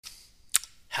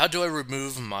How do I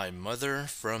remove my mother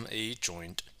from a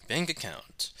joint bank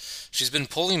account? She's been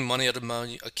pulling money out of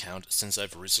my account since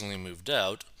I've recently moved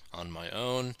out on my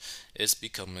own. It's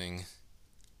becoming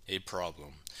a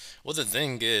problem. Well, the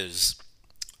thing is,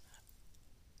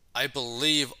 I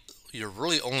believe your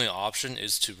really only option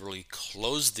is to really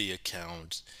close the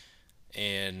account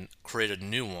and create a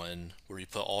new one where you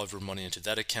put all of your money into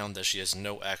that account that she has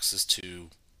no access to,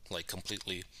 like,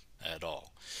 completely at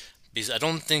all. Because I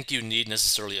don't think you need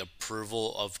necessarily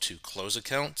approval of to close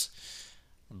accounts,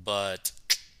 but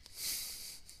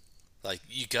like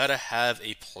you gotta have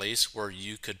a place where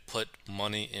you could put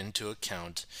money into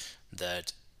account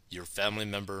that your family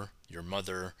member, your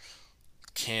mother,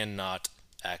 cannot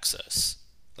access.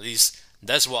 At least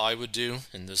that's what I would do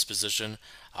in this position.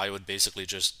 I would basically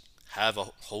just have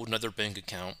a whole nother bank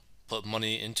account, put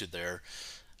money into there,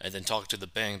 and then talk to the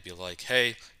bank, be like,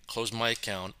 hey, close my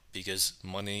account because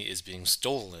money is being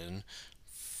stolen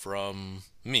from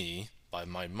me by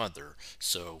my mother.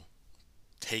 So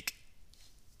take,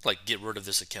 like, get rid of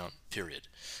this account, period.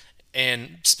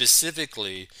 And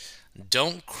specifically,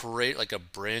 don't create like a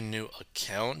brand new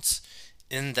account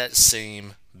in that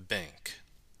same bank,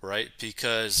 right?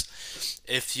 Because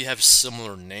if you have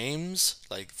similar names,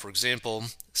 like for example,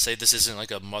 say this isn't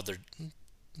like a mother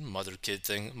kid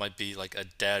thing, it might be like a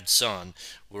dad son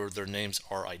where their names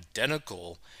are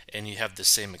identical and you have the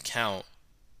same account.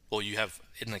 Well, you have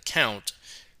an account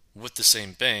with the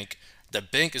same bank. The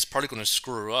bank is probably going to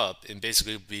screw up and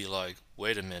basically be like,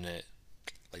 wait a minute,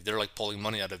 like they're like pulling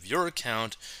money out of your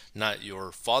account, not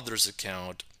your father's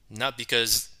account, not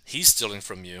because he's stealing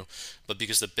from you, but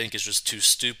because the bank is just too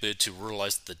stupid to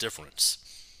realize the difference.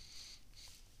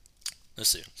 Let's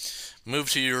see.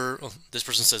 Move to your. Oh, this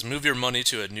person says move your money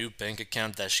to a new bank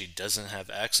account that she doesn't have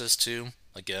access to.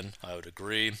 Again, I would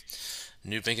agree.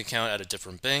 New bank account at a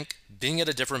different bank. Being at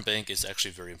a different bank is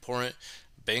actually very important.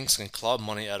 Banks can claw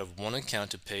money out of one account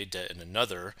to pay debt in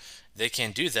another. They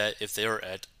can do that if they are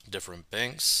at different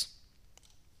banks.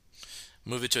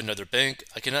 Move it to another bank.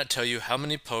 I cannot tell you how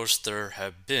many posts there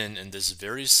have been in this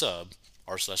very sub,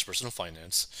 r slash personal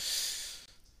finance,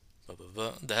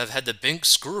 that have had the bank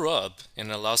screw up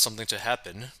and allow something to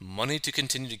happen, money to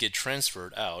continue to get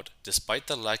transferred out despite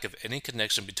the lack of any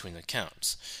connection between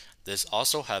accounts. This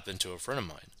also happened to a friend of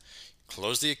mine.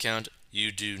 Close the account.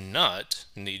 You do not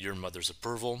need your mother's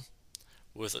approval.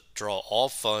 Withdraw all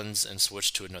funds and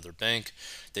switch to another bank.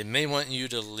 They may want you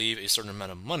to leave a certain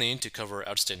amount of money to cover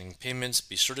outstanding payments.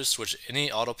 Be sure to switch any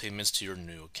auto payments to your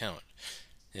new account.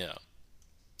 Yeah.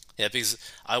 Yeah, because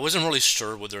I wasn't really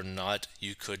sure whether or not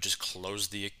you could just close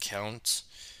the account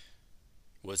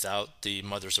without the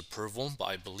mother's approval, but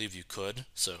I believe you could.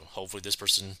 So hopefully this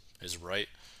person is right.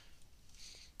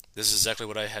 This is exactly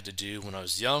what I had to do when I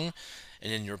was young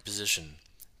and in your position.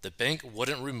 The bank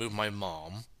wouldn't remove my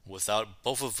mom without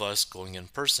both of us going in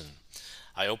person.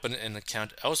 I opened an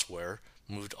account elsewhere,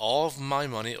 moved all of my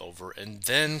money over, and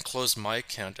then closed my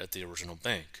account at the original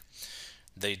bank.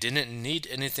 They didn't need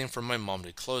anything from my mom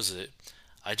to close it.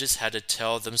 I just had to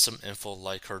tell them some info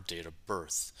like her date of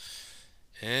birth.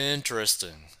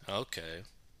 Interesting. Okay.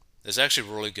 It's actually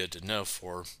really good to know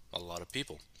for a lot of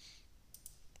people.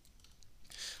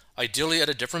 Ideally at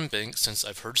a different bank, since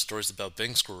I've heard stories about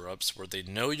bank screw ups where they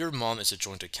know your mom is a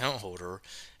joint account holder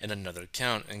in another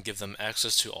account and give them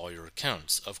access to all your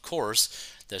accounts. Of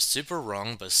course, that's super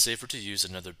wrong, but safer to use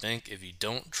another bank if you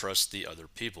don't trust the other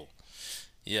people.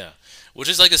 Yeah, which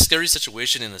is like a scary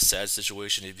situation and a sad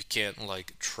situation if you can't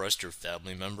like trust your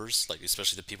family members, like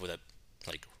especially the people that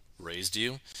like raised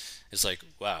you. It's like,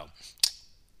 wow,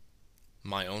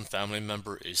 my own family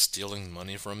member is stealing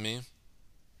money from me.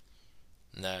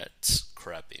 That's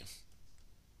crappy.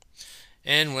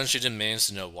 And when she demands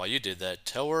to know why you did that,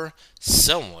 tell her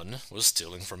someone was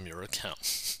stealing from your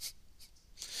account.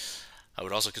 I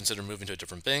would also consider moving to a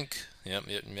different bank. Yep,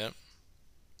 yep, yep.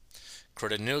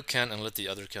 Create a new account and let the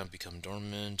other account become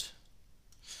dormant.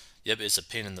 Yep, it's a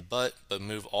pain in the butt, but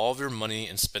move all of your money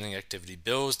and spending activity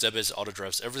bills, debits, auto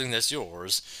drafts, everything that's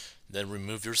yours, then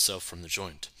remove yourself from the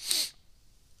joint.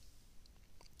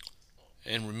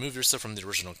 And remove yourself from the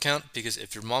original account because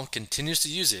if your mom continues to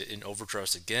use it and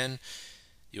overdrafts again,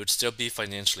 you would still be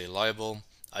financially liable.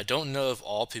 I don't know if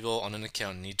all people on an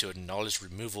account need to acknowledge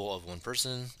removal of one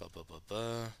person. Blah, blah, blah,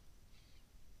 blah.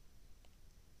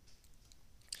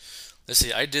 Let's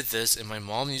see, I did this and my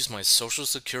mom used my social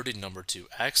security number to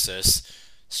access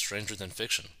Stranger Than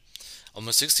Fiction.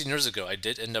 Almost 16 years ago, I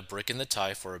did end up breaking the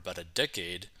tie for about a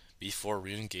decade before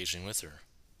re engaging with her.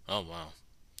 Oh, wow.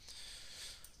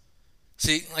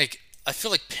 See, like, I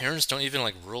feel like parents don't even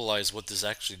like realize what this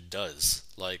actually does.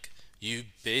 Like, you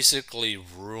basically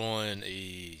ruin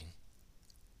a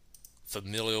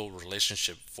familial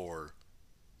relationship for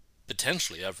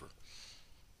potentially ever.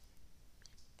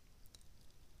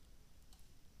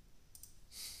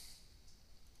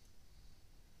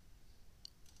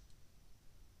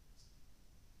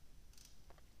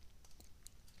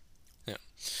 Yeah.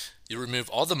 You remove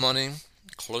all the money,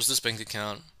 close this bank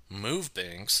account, move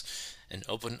banks, and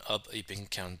open up a bank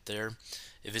account there.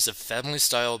 If it's a family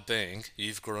style bank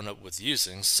you've grown up with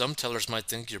using, some tellers might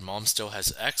think your mom still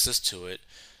has access to it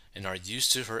and are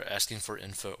used to her asking for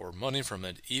info or money from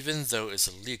it, even though it's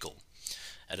illegal.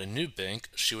 At a new bank,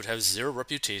 she would have zero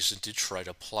reputation to try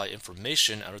to pry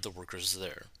information out of the workers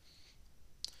there.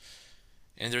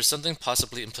 And there's something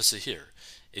possibly implicit here.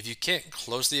 If you can't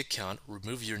close the account,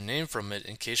 remove your name from it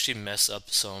in case she mess up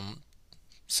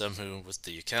somehow with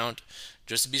the account,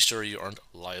 just to be sure you aren't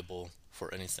liable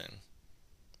for anything.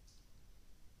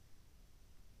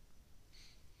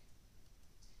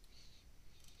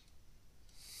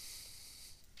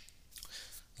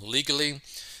 Legally,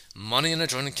 money in a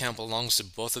joint account belongs to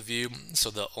both of you, so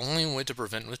the only way to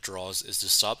prevent withdrawals is to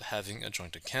stop having a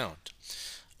joint account.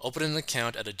 Open an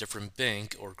account at a different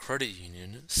bank or credit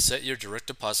union, set your direct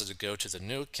deposit to go to the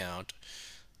new account,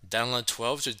 download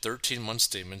 12 to 13 month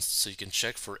statements so you can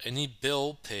check for any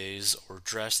bill pays or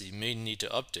drafts that you may need to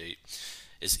update.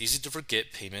 It's easy to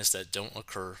forget payments that don't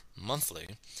occur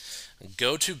monthly.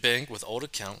 Go to bank with old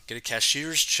account, get a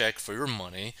cashier's check for your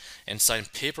money, and sign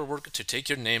paperwork to take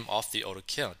your name off the old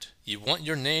account. You want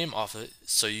your name off it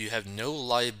so you have no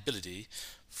liability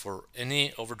for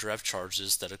any overdraft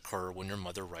charges that occur when your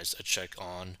mother writes a check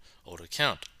on old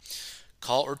account.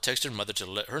 Call or text your mother to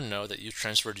let her know that you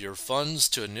transferred your funds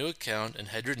to a new account and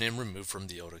had your name removed from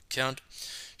the old account.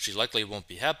 She likely won't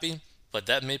be happy, but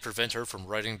that may prevent her from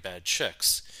writing bad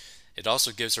checks. It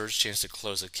also gives her a chance to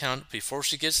close the account before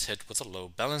she gets hit with a low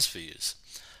balance fees.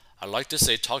 I like to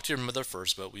say talk to your mother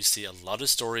first, but we see a lot of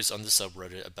stories on the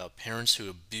subreddit about parents who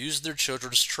abuse their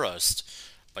children's trust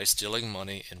by stealing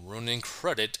money and ruining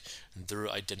credit through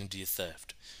identity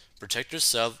theft. Protect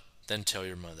yourself, then tell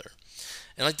your mother.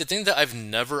 And like the thing that I've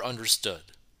never understood,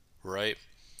 right,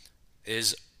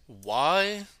 is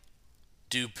why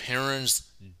do parents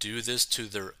do this to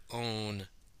their own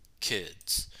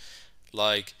kids?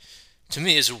 Like, to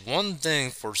me, it's one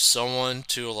thing for someone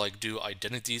to like do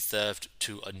identity theft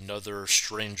to another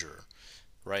stranger,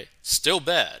 right? Still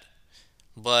bad.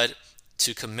 But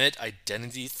to commit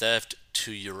identity theft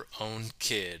to your own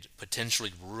kid,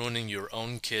 potentially ruining your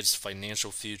own kid's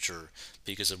financial future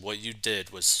because of what you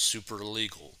did was super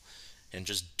illegal and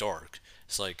just dark.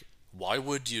 It's like, why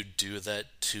would you do that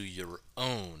to your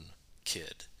own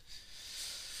kid?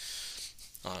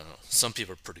 I don't know. Some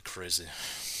people are pretty crazy.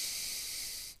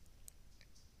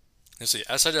 You see,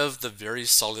 outside of the very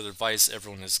solid advice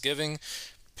everyone is giving,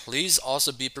 please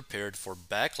also be prepared for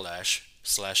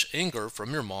backlash/anger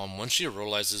from your mom once she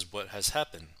realizes what has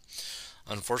happened.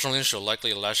 Unfortunately, she'll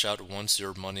likely lash out once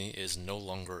your money is no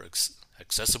longer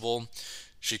accessible.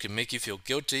 She can make you feel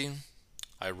guilty.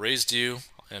 I raised you,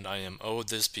 and I am owed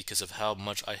this because of how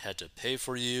much I had to pay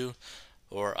for you.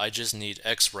 Or I just need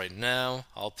X right now,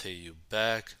 I'll pay you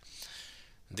back.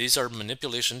 These are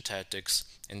manipulation tactics,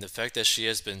 and the fact that she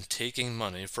has been taking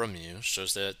money from you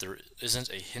shows that there isn't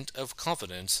a hint of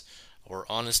confidence or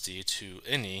honesty to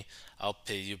any "I'll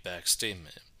pay you back"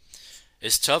 statement.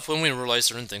 It's tough when we realize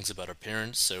certain things about our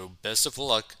parents, so best of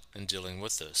luck in dealing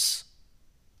with this.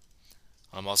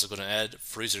 I'm also going to add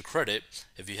freeze your credit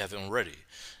if you haven't already.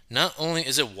 Not only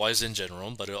is it wise in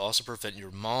general, but it'll also prevent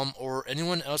your mom or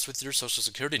anyone else with your social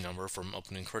security number from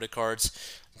opening credit cards,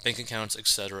 bank accounts,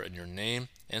 etc. in your name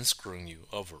and screwing you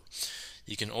over.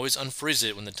 You can always unfreeze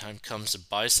it when the time comes to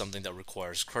buy something that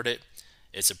requires credit.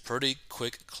 It's a pretty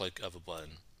quick click of a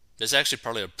button. It's actually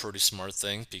probably a pretty smart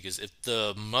thing because if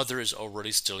the mother is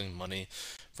already stealing money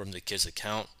from the kid's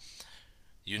account,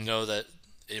 you know that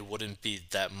it wouldn't be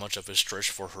that much of a stretch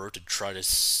for her to try to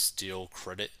steal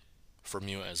credit from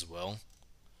you as well.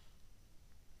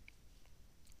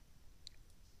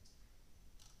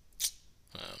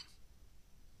 Um,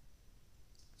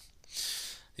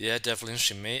 yeah, definitely.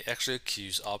 She may actually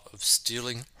accuse Op of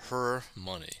stealing her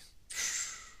money.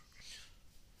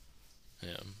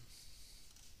 Yeah.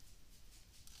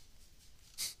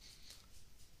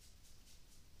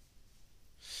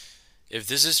 If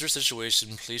this is your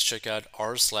situation, please check out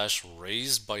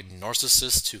r/raised by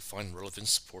narcissists to find relevant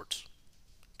support.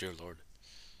 Dear Lord.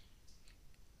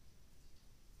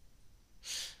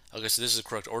 Okay, so this is the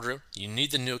correct order. You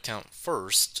need the new account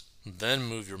first, then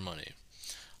move your money.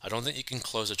 I don't think you can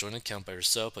close a joint account by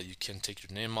yourself, but you can take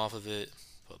your name off of it.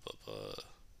 Blah, blah, blah.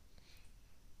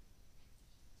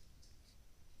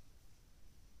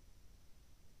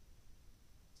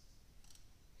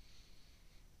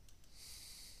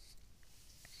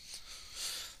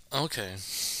 Okay,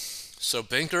 so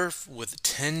banker with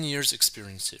 10 years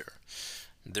experience here.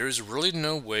 There is really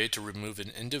no way to remove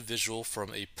an individual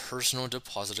from a personal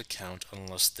deposit account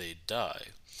unless they die.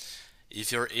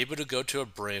 If you're able to go to a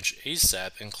branch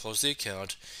ASAP and close the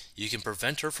account, you can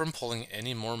prevent her from pulling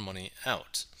any more money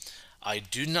out. I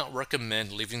do not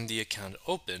recommend leaving the account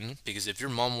open because if your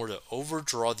mom were to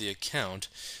overdraw the account,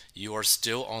 you are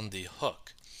still on the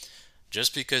hook.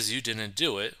 Just because you didn't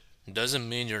do it doesn't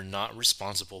mean you're not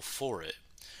responsible for it.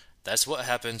 That's what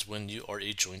happens when you are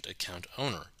a joint account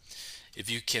owner. If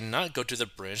you cannot go to the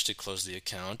branch to close the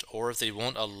account, or if they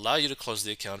won't allow you to close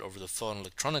the account over the phone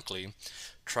electronically,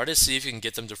 try to see if you can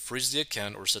get them to freeze the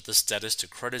account or set the status to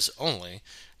credits only,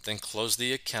 then close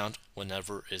the account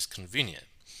whenever is convenient.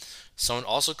 Someone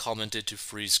also commented to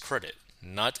freeze credit.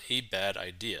 Not a bad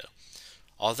idea.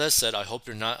 All that said, I hope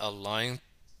you're not a lying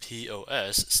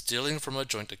POS stealing from a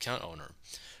joint account owner.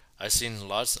 I've seen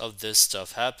lots of this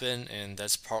stuff happen, and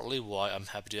that's partly why I'm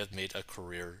happy to have made a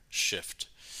career shift.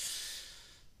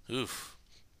 Oof.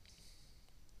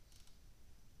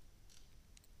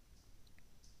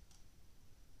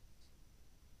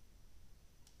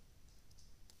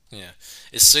 Yeah.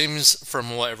 It seems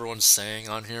from what everyone's saying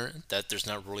on here that there's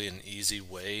not really an easy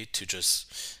way to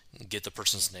just get the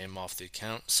person's name off the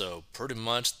account. So pretty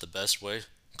much the best way,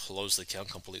 close the account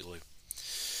completely.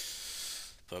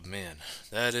 But man,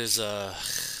 that is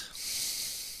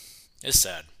it's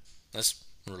sad. That's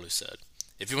really sad.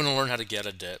 If you want to learn how to get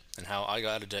out of debt and how I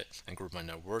got out of debt and grew my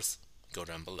net worth, go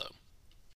down below.